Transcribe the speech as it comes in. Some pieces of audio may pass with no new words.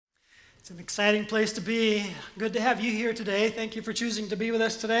It's an exciting place to be. Good to have you here today. Thank you for choosing to be with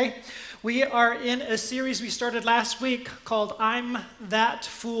us today. We are in a series we started last week called I'm That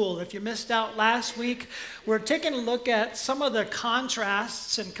Fool. If you missed out last week, we're taking a look at some of the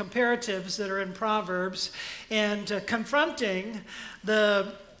contrasts and comparatives that are in Proverbs and confronting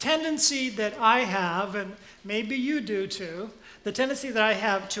the tendency that I have, and maybe you do too, the tendency that I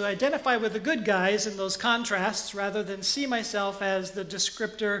have to identify with the good guys in those contrasts rather than see myself as the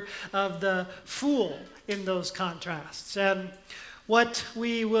descriptor of the fool in those contrasts. And what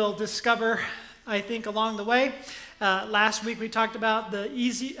we will discover, I think, along the way, last week we talked about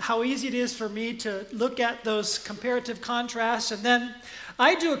how easy it is for me to look at those comparative contrasts, and then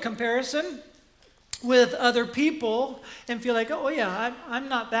I do a comparison with other people and feel like, oh yeah, I'm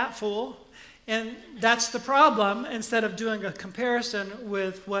not that fool. And that's the problem. Instead of doing a comparison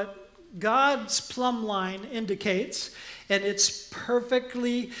with what God's plumb line indicates, and it's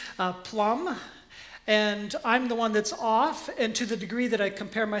perfectly plumb, and I'm the one that's off, and to the degree that I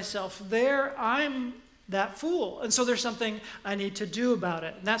compare myself there, I'm that fool. And so there's something I need to do about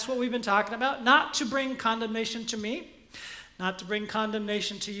it. And that's what we've been talking about, not to bring condemnation to me, not to bring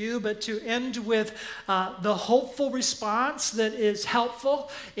condemnation to you, but to end with the hopeful response that is helpful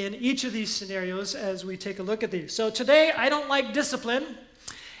in each of these scenarios as we take a look at these. So today, I don't like discipline,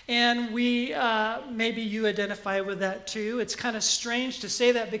 and maybe you identify with that too. It's kind of strange to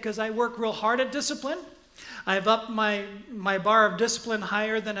say that because I work real hard at discipline. I've upped my bar of discipline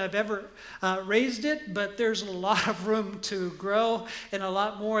higher than I've ever raised it, but there's a lot of room to grow and a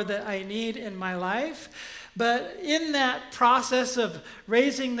lot more that I need in my life. But in that process of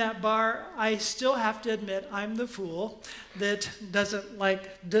raising that bar, I still have to admit I'm the fool that doesn't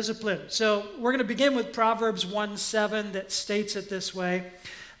like discipline. So we're going to begin with Proverbs 1:7 that states it this way: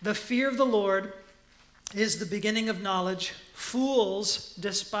 "The fear of the Lord is the beginning of knowledge. Fools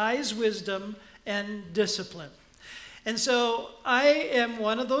despise wisdom and discipline." And so I am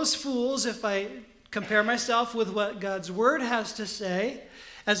one of those fools if I compare myself with what God's word has to say,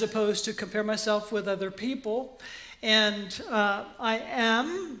 as opposed to compare myself with other people. And I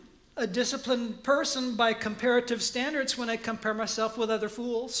am a disciplined person by comparative standards when I compare myself with other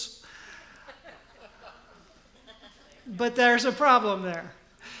fools. But there's a problem there.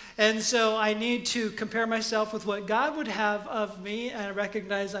 And so I need to compare myself with what God would have of me, and I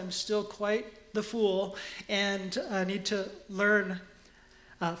recognize I'm still quite the fool, and I need to learn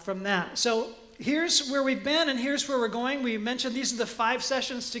from that. So here's where we've been, and here's where we're going. We mentioned these are the 5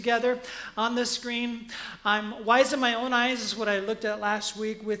 sessions together on the screen. I'm wise in my own eyes is what I looked at last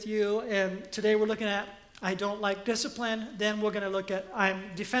week with you, and today we're looking at I don't like discipline. Then we're going to look at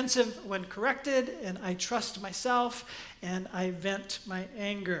I'm defensive when corrected, and I trust myself, and I vent my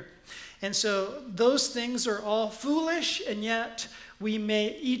anger. And so those things are all foolish, and yet we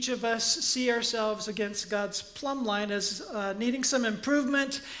may each of us see ourselves against God's plumb line as needing some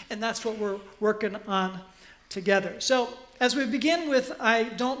improvement, and that's what we're working on together. So as we begin with I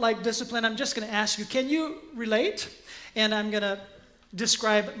don't like discipline, I'm just going to ask you, can you relate? And I'm going to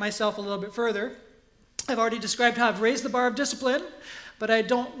describe myself a little bit further. I've already described how I've raised the bar of discipline, but I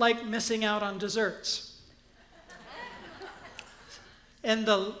don't like missing out on desserts. And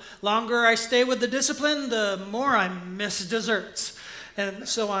the longer I stay with the discipline, the more I miss desserts, and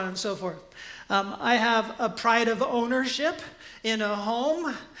so on and so forth. I have a pride of ownership in a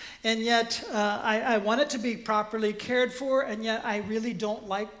home, and yet I want it to be properly cared for, and yet I really don't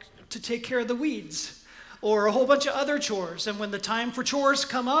like to take care of the weeds or a whole bunch of other chores. And when the time for chores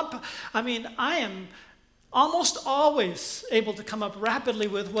come up, I am almost always able to come up rapidly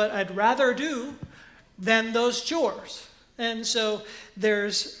with what I'd rather do than those chores. And so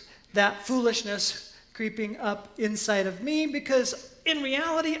there's that foolishness creeping up inside of me because in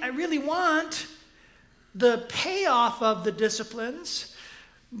reality, I really want the payoff of the disciplines,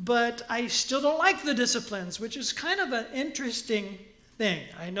 but I still don't like the disciplines, which is kind of an interesting thing.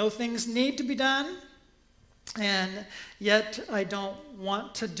 I know things need to be done, and yet I don't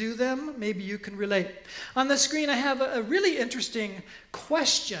want to do them. Maybe you can relate. On the screen, I have a really interesting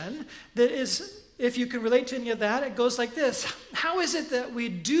question that is, if you can relate to any of that, it goes like this: how is it that we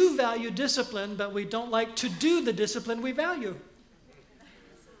do value discipline, but we don't like to do the discipline we value?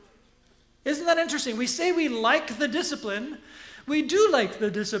 Isn't that interesting? We say we like the discipline. We do like the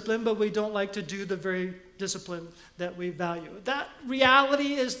discipline, but we don't like to do the very discipline that we value. That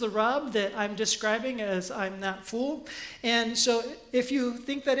reality is the rub that I'm describing as I'm that fool. And so if you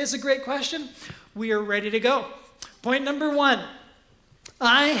think that is a great question, we are ready to go. Point number 1.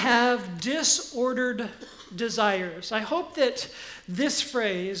 I have disordered desires. I hope that this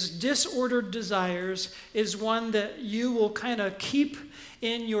phrase, disordered desires, is one that you will kind of keep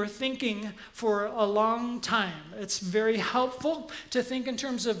in your thinking for a long time. It's very helpful to think in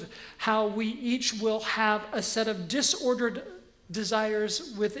terms of how we each will have a set of disordered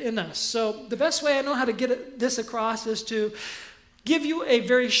desires within us. So the best way I know how to get this across is to give you a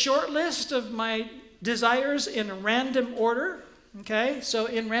very short list of my desires in random order. Okay, so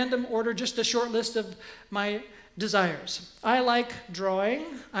in random order, just a short list of my desires. I like drawing.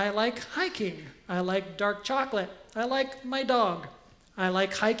 I like hiking. I like dark chocolate. I like my dog. I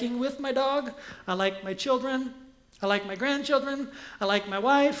like hiking with my dog. I like my children. I like my grandchildren. I like my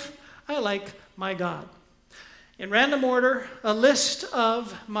wife. I like my God. In random order, a list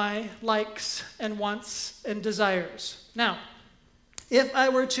of my likes and wants and desires. Now, if I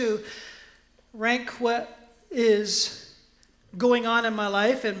were to rank what is going on in my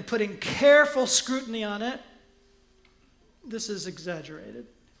life and putting careful scrutiny on it, this is exaggerated.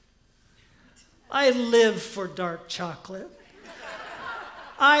 I live for dark chocolate.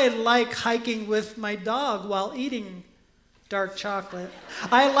 I like hiking with my dog while eating dark chocolate.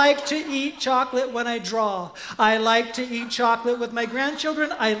 I like to eat chocolate when I draw. I like to eat chocolate with my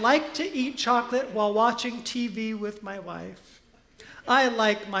grandchildren. I like to eat chocolate while watching TV with my wife. I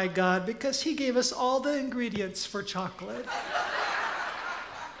like my God because he gave us all the ingredients for chocolate.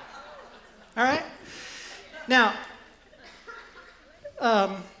 All right? Now,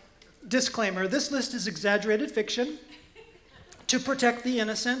 disclaimer, this list is exaggerated fiction to protect the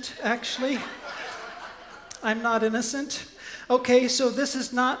innocent, actually. I'm not innocent. Okay, so this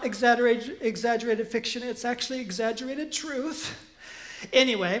is not exaggerated fiction. It's actually exaggerated truth.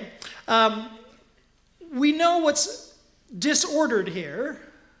 Anyway, we know what's disordered here.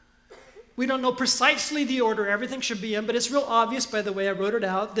 We don't know precisely the order everything should be in, but it's real obvious by the way I wrote it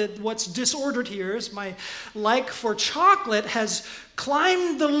out that what's disordered here is my like for chocolate has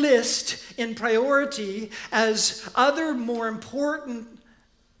climbed the list in priority as other more important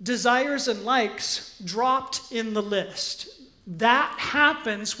desires and likes dropped in the list. That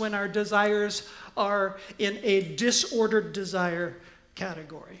happens when our desires are in a disordered desire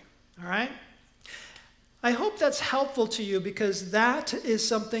category. All right? I hope that's helpful to you because that is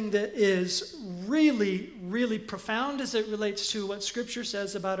something that is really, really profound as it relates to what Scripture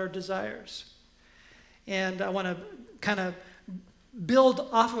says about our desires. And I want to kind of build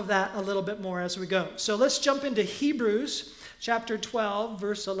off of that a little bit more as we go. So let's jump into Hebrews chapter 12,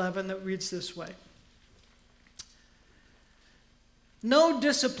 verse 11, that reads this way. No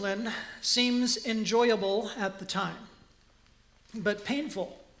discipline seems enjoyable at the time, but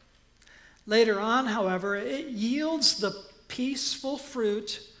painful. Later on, however, it yields the peaceful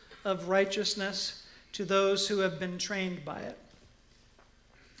fruit of righteousness to those who have been trained by it.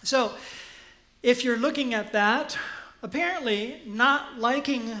 So, if you're looking at that, apparently not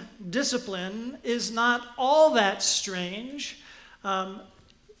liking discipline is not all that strange.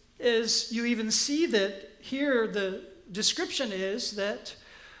 As you even see that here, the description is that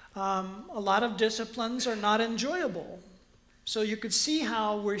a lot of disciplines are not enjoyable. So you could see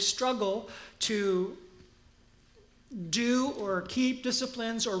how we struggle to do or keep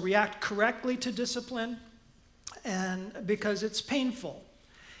disciplines or react correctly to discipline, and because it's painful.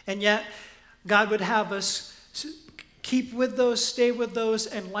 And yet, God would have us keep with those, stay with those,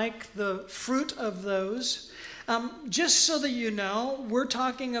 and like the fruit of those. Just so that you know, we're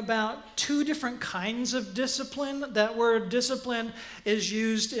talking about two different kinds of discipline. That word discipline is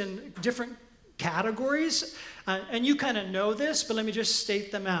used in different categories. And you kind of know this, but let me just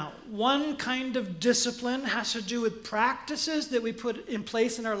state them out. One kind of discipline has to do with practices that we put in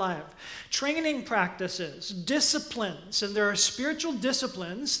place in our life. Training practices, disciplines, and there are spiritual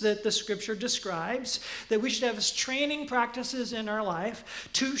disciplines that the Scripture describes that we should have as training practices in our life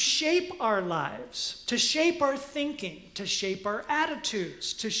to shape our lives, to shape our thinking, to shape our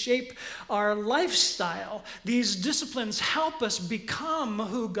attitudes, to shape our lifestyle. These disciplines help us become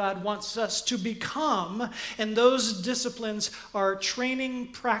who God wants us to become, and those disciplines are training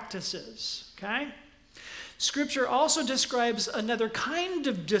practices, okay? Scripture also describes another kind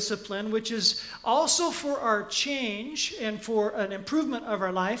of discipline, which is also for our change and for an improvement of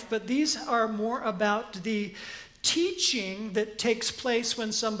our life, but these are more about the teaching that takes place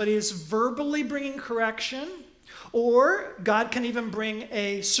when somebody is verbally bringing correction Or God can even bring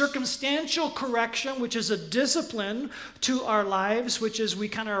a circumstantial correction, which is a discipline to our lives, which is we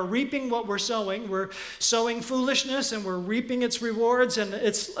kind of are reaping what we're sowing. We're sowing foolishness and we're reaping its rewards, and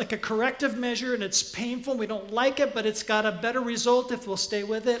it's like a corrective measure, and it's painful. We don't like it, but it's got a better result if we'll stay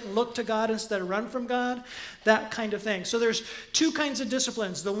with it and look to God instead of run from God, that kind of thing. So there's two kinds of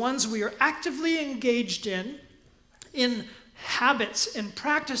disciplines. The ones we are actively engaged in habits and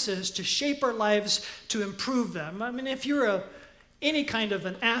practices to shape our lives to improve them. I mean, if you're any kind of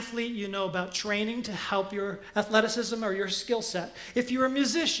an athlete, you know about training to help your athleticism or your skill set. If you're a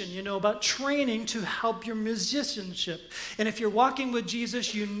musician, you know about training to help your musicianship. And if you're walking with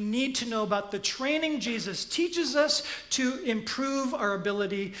Jesus, you need to know about the training Jesus teaches us to improve our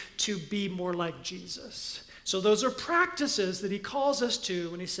ability to be more like Jesus. So those are practices that he calls us to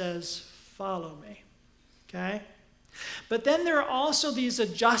when he says, follow me. Okay? But then there are also these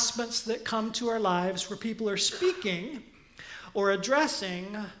adjustments that come to our lives where people are speaking or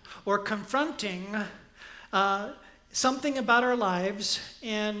addressing or confronting something about our lives,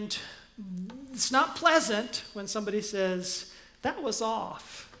 and it's not pleasant when somebody says, that was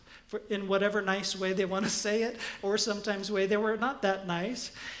off, in whatever nice way they want to say it, or sometimes way they were not that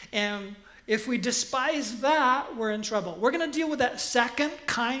nice. And if we despise that, we're in trouble. We're going to deal with that second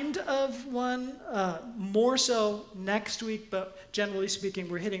kind of one more so next week, but generally speaking,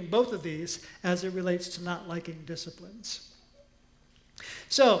 we're hitting both of these as it relates to not liking disciplines.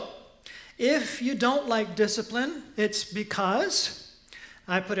 So, if you don't like discipline, it's because,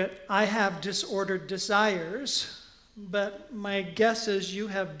 I have disordered desires, but my guess is you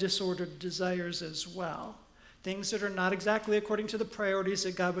have disordered desires as well. Things that are not exactly according to the priorities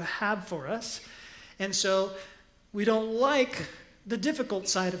that God would have for us. And so we don't like the difficult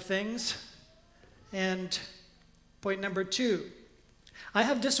side of things. And point number 2, I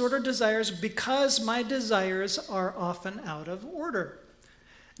have disordered desires because my desires are often out of order.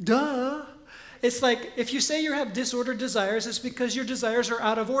 Duh. It's like if you say you have disordered desires, it's because your desires are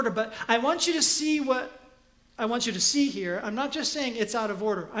out of order. But I want you to see what I want you to see here. I'm not just saying it's out of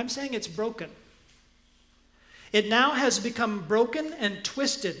order. I'm saying it's broken. It now has become broken and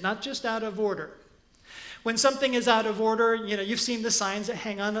twisted, not just out of order. When something is out of order, you've seen the signs that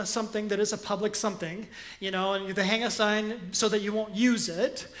hang on something that is a public something, and they hang a sign so that you won't use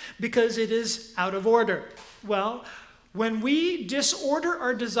it because it is out of order. Well, when we disorder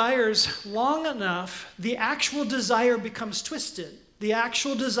our desires long enough, the actual desire becomes twisted. The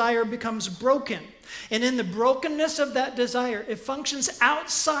actual desire becomes broken. And in the brokenness of that desire, it functions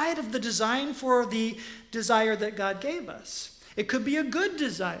outside of the design for the desire that God gave us. It could be a good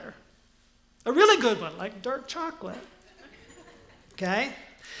desire, a really good one, like dark chocolate. Okay?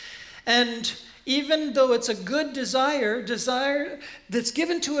 And even though it's a good desire that's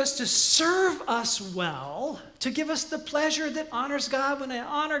given to us to serve us well, to give us the pleasure that honors God, when I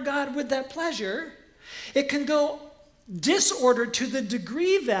honor God with that pleasure, it can go disordered to the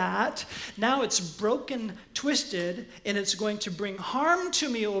degree that now it's broken, twisted, and it's going to bring harm to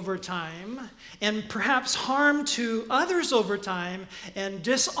me over time, and perhaps harm to others over time, and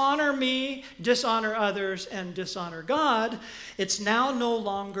dishonor me, dishonor others, and dishonor God. It's now no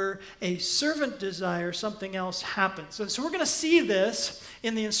longer a servant desire. Something else happens. And so we're going to see this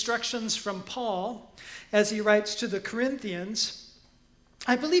in the instructions from Paul as he writes to the Corinthians.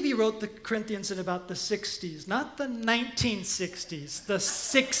 I believe he wrote the Corinthians in about the 60s, not the 1960s, the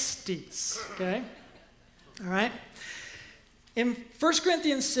 60s, okay? All right? In 1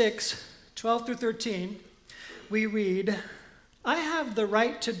 Corinthians 6, 12 through 13, we read, I have the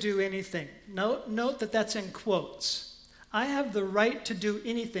right to do anything. Note that that's in quotes. I have the right to do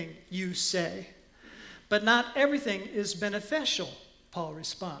anything, you say. But not everything is beneficial, Paul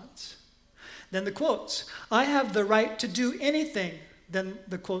responds. Then the quotes, I have the right to do anything. Then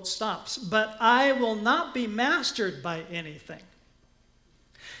the quote stops. But I will not be mastered by anything.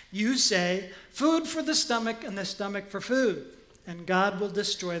 You say, food for the stomach and the stomach for food, and God will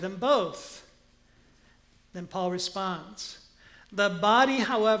destroy them both. Then Paul responds, the body,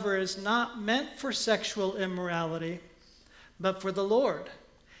 however, is not meant for sexual immorality, but for the Lord,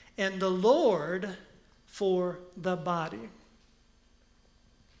 and the Lord for the body.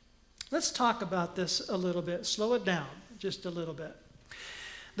 Let's talk about this a little bit. Slow it down just a little bit.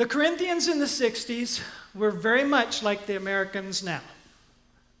 The Corinthians in the 60s were very much like the Americans now.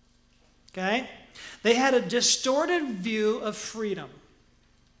 Okay? They had a distorted view of freedom,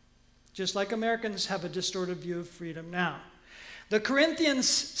 just like Americans have a distorted view of freedom now. The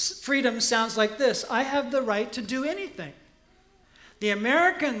Corinthians' freedom sounds like this: I have the right to do anything. The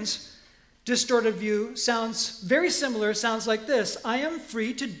Americans' distorted view sounds very similar, sounds like this: I am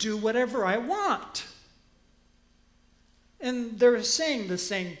free to do whatever I want. And they're saying the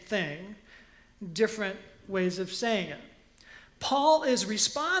same thing, different ways of saying it. Paul is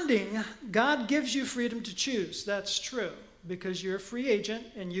responding, God gives you freedom to choose. That's true, because you're a free agent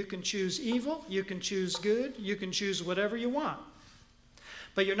and you can choose evil, you can choose good, you can choose whatever you want.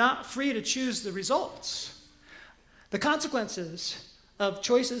 But you're not free to choose the results. The consequences of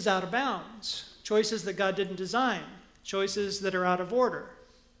choices out of bounds, choices that God didn't design, choices that are out of order.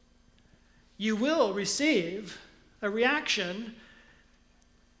 You will receive a reaction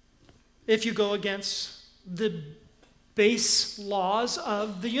if you go against the base laws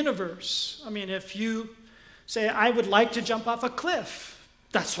of the universe. I mean, if you say, I would like to jump off a cliff,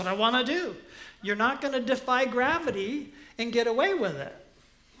 that's what I want to do. You're not going to defy gravity and get away with it.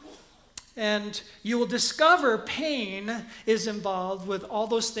 And you will discover pain is involved with all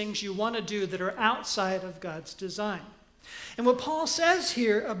those things you want to do that are outside of God's design. And what Paul says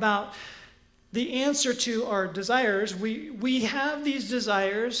here about the answer to our desires, we have these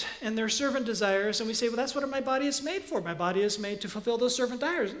desires, and they're servant desires, and we say, well, that's what my body is made for. My body is made to fulfill those servant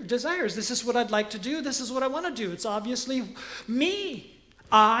desires. This is what I'd like to do. This is what I want to do. It's obviously me.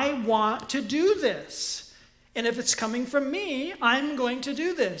 I want to do this. And if it's coming from me, I'm going to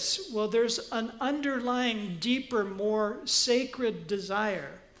do this. Well, there's an underlying, deeper, more sacred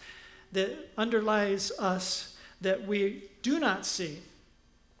desire that underlies us that we do not see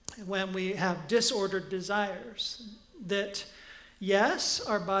when we have disordered desires. That, yes,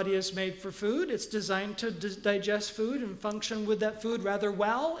 our body is made for food. It's designed to digest food and function with that food rather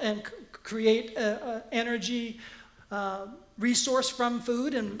well and create energy resource from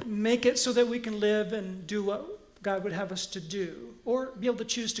food and make it so that we can live and do what God would have us to do, or be able to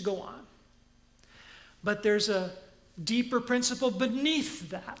choose to go on. But there's a deeper principle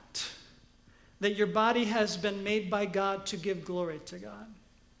beneath that your body has been made by God to give glory to God.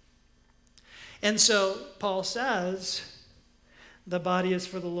 And so Paul says, the body is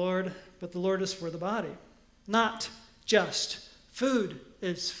for the Lord, but the Lord is for the body. Not just food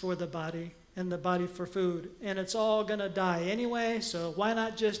is for the body, and the body for food, and it's all going to die anyway, so why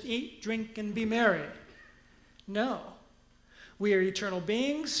not just eat, drink, and be merry? No. We are eternal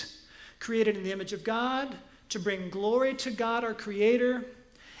beings, created in the image of God, to bring glory to God, our Creator,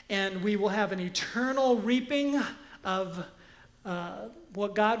 and we will have an eternal reaping of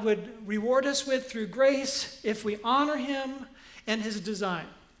what God would reward us with through grace if we honor Him and His design.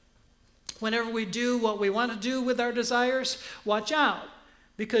 Whenever we do what we want to do with our desires, watch out,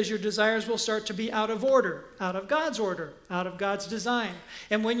 because your desires will start to be out of order, out of God's design.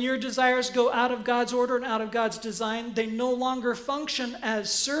 And when your desires go out of God's order and out of God's design, they no longer function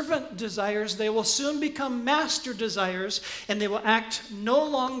as servant desires. They will soon become master desires, and they will act no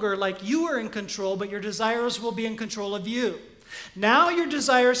longer like you are in control, but your desires will be in control of you. Now your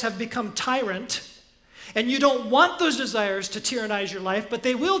desires have become tyrant, and you don't want those desires to tyrannize your life, but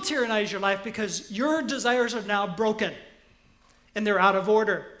they will tyrannize your life because your desires are now broken. And they're out of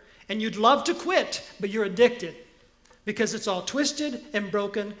order. And you'd love to quit, but you're addicted because it's all twisted and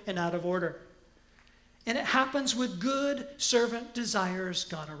broken and out of order. And it happens with good servant desires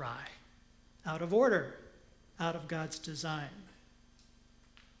gone awry. Out of order, out of God's design.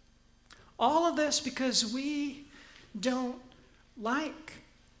 All of this because we don't like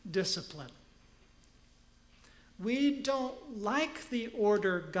discipline. We don't like the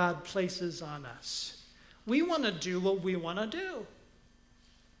order God places on us. We want to do what we want to do.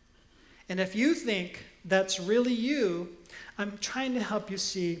 And if you think that's really you, I'm trying to help you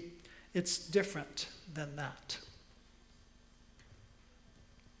see it's different than that.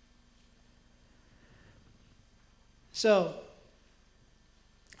 So,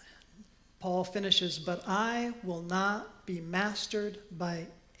 Paul finishes, but I will not be mastered by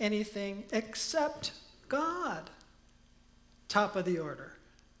anything except God. Top of the order.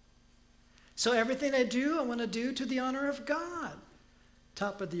 So everything I do, I want to do to the honor of God.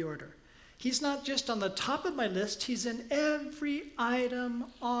 Top of the order. He's not just on the top of my list, he's in every item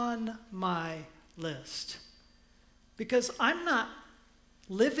on my list. Because I'm not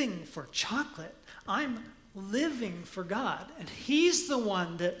living for chocolate. I'm living for God. And he's the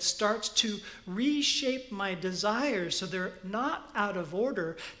one that starts to reshape my desires so they're not out of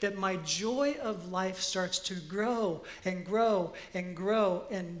order, that my joy of life starts to grow and grow and grow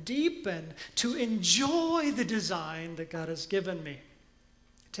and deepen to enjoy the design that God has given me.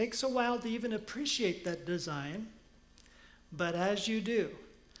 It takes a while to even appreciate that design, but as you do,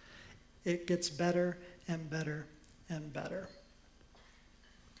 it gets better and better and better.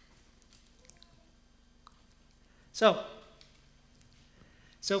 So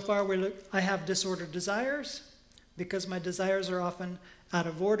far I have disordered desires because my desires are often out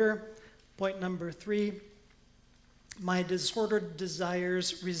of order. Point number 3, My disordered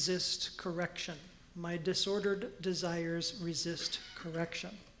desires resist correction. My disordered desires resist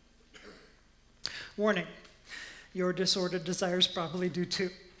correction. Warning, your disordered desires probably do too.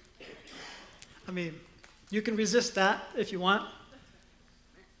 I mean, you can resist that if you want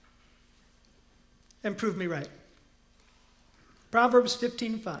and prove me right. Proverbs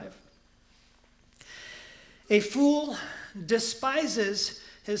 15:5. A fool despises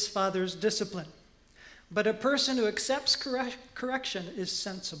his father's discipline, but a person who accepts correction is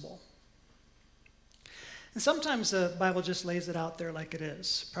sensible. And sometimes the Bible just lays it out there like it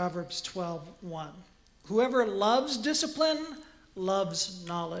is. Proverbs 12:1. Whoever loves discipline loves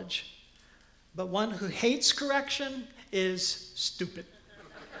knowledge, but one who hates correction is stupid.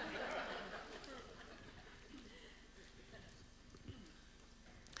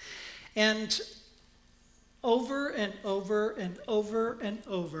 And over and over and over and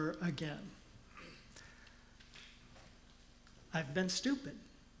over again, I've been stupid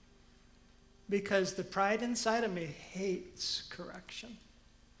because the pride inside of me hates correction.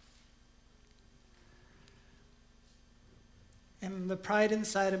 And the pride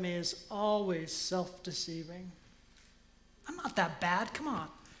inside of me is always self-deceiving. I'm not that bad, come on.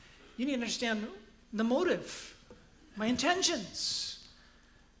 You need to understand the motive, my intentions.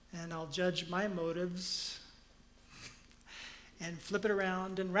 And I'll judge my motives and flip it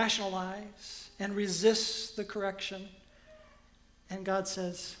around and rationalize and resist the correction. And God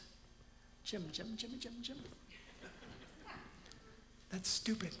says, Jim, that's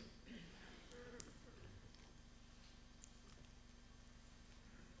stupid.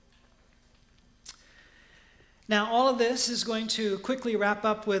 Now, all of this is going to quickly wrap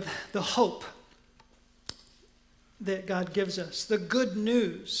up with the hope that God gives us, the good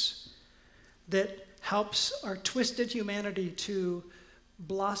news that helps our twisted humanity to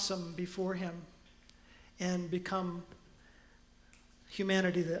blossom before Him and become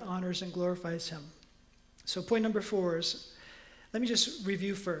humanity that honors and glorifies Him. So point number 4 is, let me just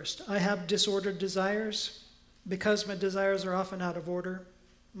review first. I have disordered desires because my desires are often out of order.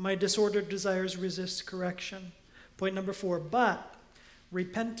 My disordered desires resist correction. Point number 4, but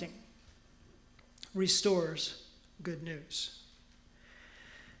repenting restores good news.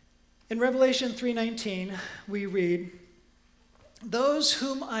 In Revelation 3:19, we read, "Those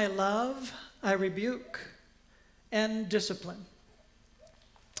whom I love, I rebuke and discipline."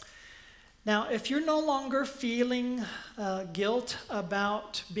 Now, if you're no longer feeling guilt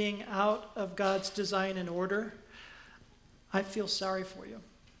about being out of God's design and order, I feel sorry for you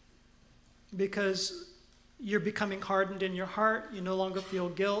because you're becoming hardened in your heart. You no longer feel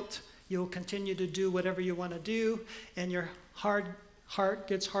guilt. You'll continue to do whatever you want to do, and your heart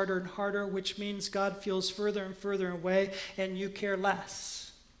gets harder and harder, which means God feels further and further away, and you care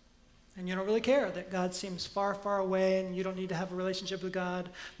less. And you don't really care that God seems far, far away, and you don't need to have a relationship with God.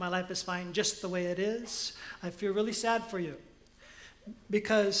 My life is fine just the way it is. I feel really sad for you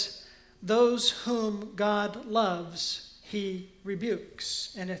because those whom God loves, He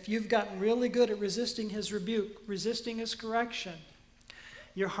rebukes. And if you've gotten really good at resisting His rebuke, resisting His correction,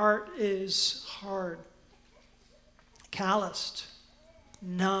 your heart is hard, calloused,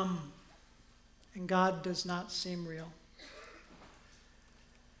 numb, and God does not seem real.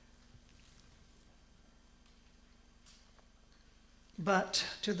 But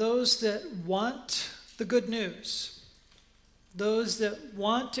to those that want the good news, those that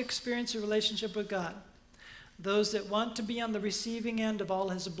want to experience a relationship with God, those that want to be on the receiving end of all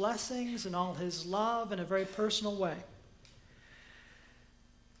His blessings and all His love in a very personal way,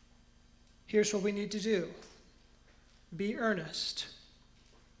 here's what we need to do. Be earnest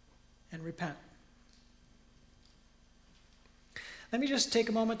and repent. Let me just take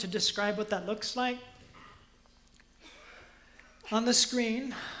a moment to describe what that looks like. On the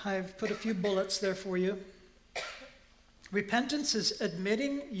screen, I've put a few bullets there for you. Repentance is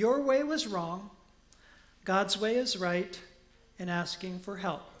admitting your way was wrong, God's way is right, and asking for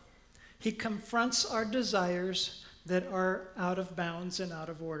help. He confronts our desires that are out of bounds and out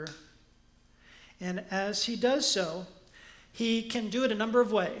of order. And as He does so, He can do it a number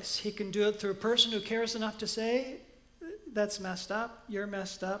of ways. He can do it through a person who cares enough to say, that's messed up, you're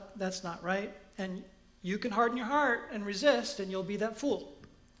messed up, that's not right. And you can harden your heart and resist, and you'll be that fool.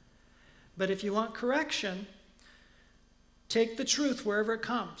 But if you want correction, take the truth wherever it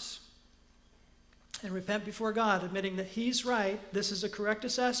comes and repent before God, admitting that He's right, this is a correct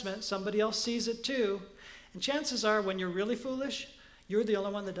assessment, somebody else sees it too. And chances are, when you're really foolish, you're the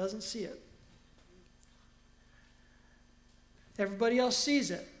only one that doesn't see it. Everybody else sees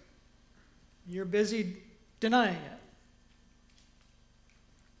it. You're busy denying it.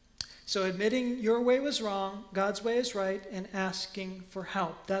 So admitting your way was wrong, God's way is right, and asking for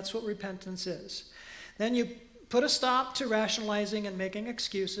help. That's what repentance is. Then you put a stop to rationalizing and making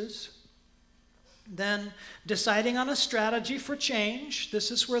excuses. Then deciding on a strategy for change.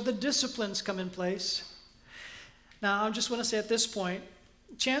 This is where the disciplines come in place. Now, I just want to say at this point,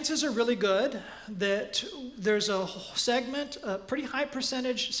 chances are really good that there's a segment, a pretty high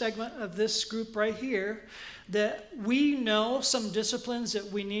percentage segment of this group right here, that we know some disciplines that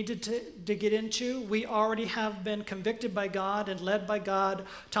we needed to get into. We already have been convicted by God and led by God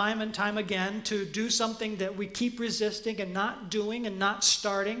time and time again to do something that we keep resisting and not doing and not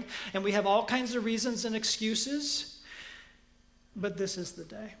starting. And we have all kinds of reasons and excuses. But this is the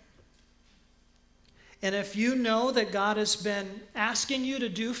day. And if you know that God has been asking you to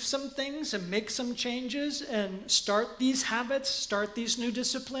do some things and make some changes and start these habits, start these new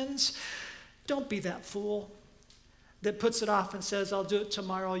disciplines, don't be that fool that puts it off and says, I'll do it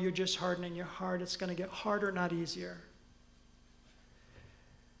tomorrow. You're just hardening your heart. It's going to get harder, not easier.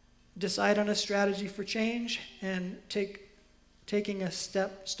 Decide on a strategy for change and taking a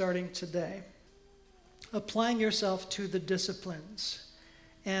step starting today. Applying yourself to the disciplines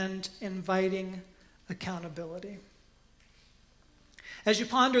and inviting accountability. As you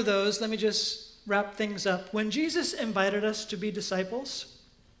ponder those, let me just wrap things up. When Jesus invited us to be disciples,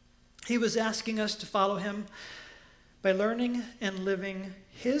 he was asking us to follow him by learning and living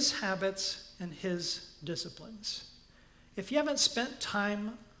his habits and his disciplines. If you haven't spent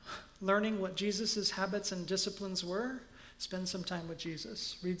time learning what Jesus' habits and disciplines were, spend some time with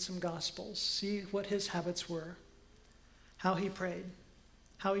Jesus. Read some Gospels. See what his habits were, how he prayed,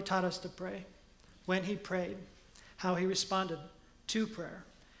 how he taught us to pray, when he prayed, how he responded to prayer,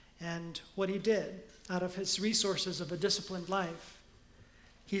 and what he did out of his resources of a disciplined life.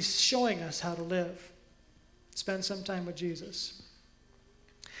 He's showing us how to live. Spend some time with Jesus.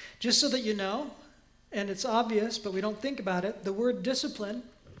 Just so that you know, and it's obvious, but we don't think about it, the word discipline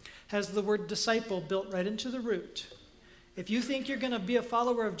has the word disciple built right into the root. If you think you're going to be a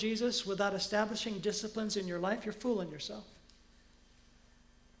follower of Jesus without establishing disciplines in your life, you're fooling yourself.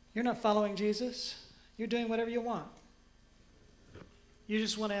 You're not following Jesus. You're doing whatever you want. You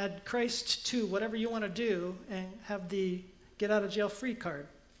just want to add Christ to whatever you want to do and have the get out of jail free card.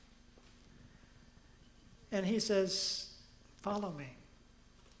 And he says, follow me.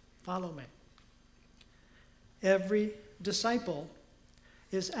 Follow me. Every disciple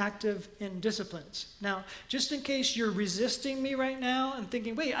is active in disciplines. Now, just in case you're resisting me right now and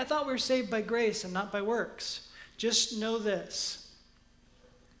thinking, wait, I thought we were saved by grace and not by works. Just know this.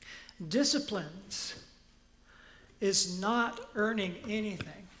 Disciplines is not earning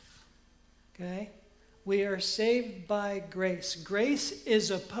anything. Okay? We are saved by grace. Grace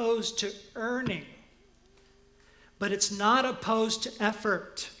is opposed to earning, but it's not opposed to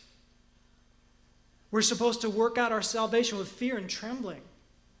effort. We're supposed to work out our salvation with fear and trembling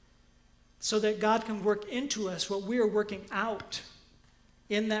so that God can work into us what we are working out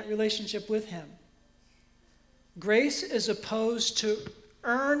in that relationship with him. Grace is opposed to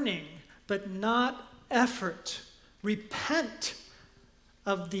earning, but not effort. Repent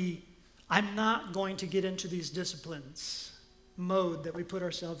of the I'm not going to get into these disciplines mode that we put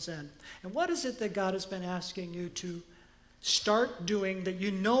ourselves in. And what is it that God has been asking you to start doing that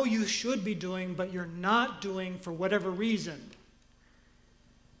you know you should be doing, but you're not doing for whatever reason?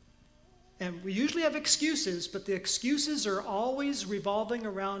 And we usually have excuses, but the excuses are always revolving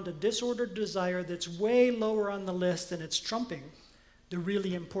around a disordered desire that's way lower on the list, and it's trumping the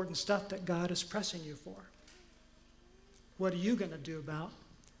really important stuff that God is pressing you for. What are you going to do about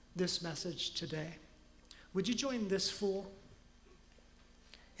this message today? Would you join this fool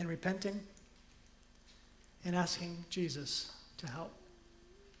in repenting and asking Jesus to help?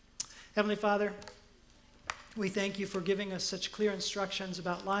 Heavenly Father, we thank you for giving us such clear instructions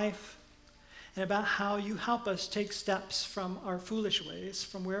about life and about how you help us take steps from our foolish ways,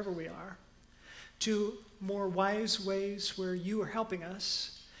 from wherever we are, to more wise ways where you are helping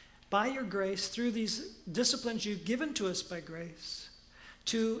us by your grace through these disciplines you've given to us by grace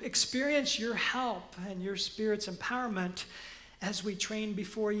to experience your help and your Spirit's empowerment as we train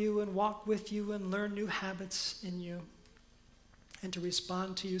before you and walk with you and learn new habits in you, and to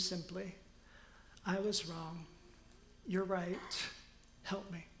respond to you simply, I was wrong. You're right. Help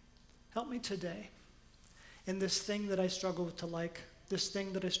me. Help me today in this thing that I struggle to like, this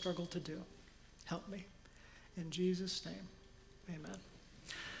thing that I struggle to do. Help me. In Jesus' name, amen.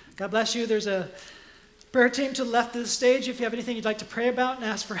 God bless you. There's a prayer team to the left of the stage. If you have anything you'd like to pray about and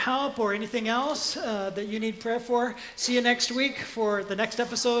ask for help or anything else that you need prayer for, see you next week for the next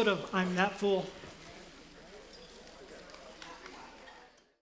episode of I'm That Fool.